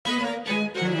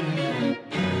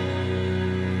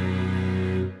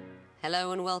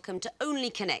Hello and welcome to Only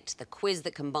Connect, the quiz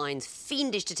that combines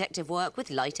fiendish detective work with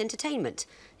light entertainment.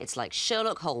 It's like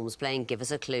Sherlock Holmes playing Give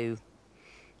Us a Clue.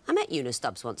 I met Una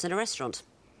Stubbs once in a restaurant.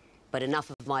 But enough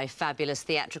of my fabulous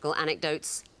theatrical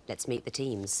anecdotes. Let's meet the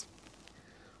teams.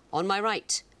 On my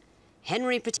right,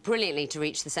 Henry brilliantly to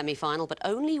reach the semi-final, but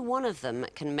only one of them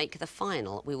can make the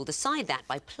final. We will decide that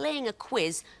by playing a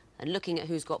quiz and looking at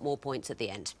who's got more points at the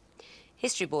end.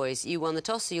 History boys, you won the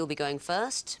toss, so you'll be going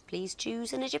first. Please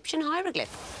choose an Egyptian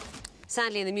hieroglyph.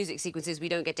 Sadly, in the music sequences, we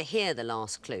don't get to hear the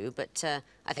last clue, but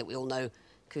I think we all know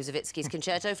Koussevitzky's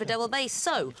Concerto for double bass.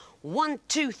 So, 1,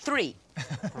 2, 3.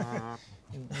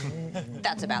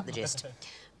 That's about the gist.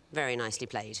 Very nicely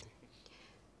played.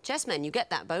 Chessmen, you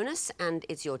get that bonus, and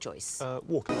it's your choice.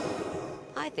 Water.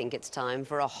 I think it's time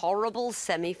for a horrible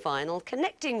semi-final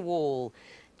connecting wall.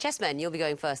 Chessmen, you'll be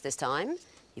going first this time.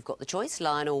 You've got the choice,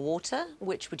 lion or water.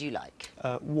 Which would you like?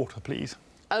 Water, please.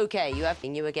 OK, you have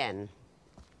you again.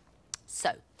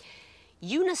 So,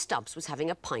 Una Stubbs was having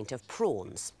a pint of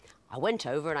prawns. I went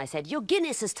over and I said, "Your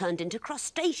Guinness has turned into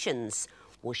crustaceans."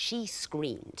 Well, she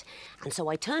screamed. And so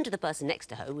I turned to the person next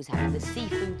to her who was having the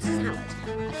seafood salad.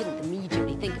 I couldn't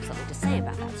immediately think of something to say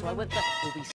about that, so I went, "But will we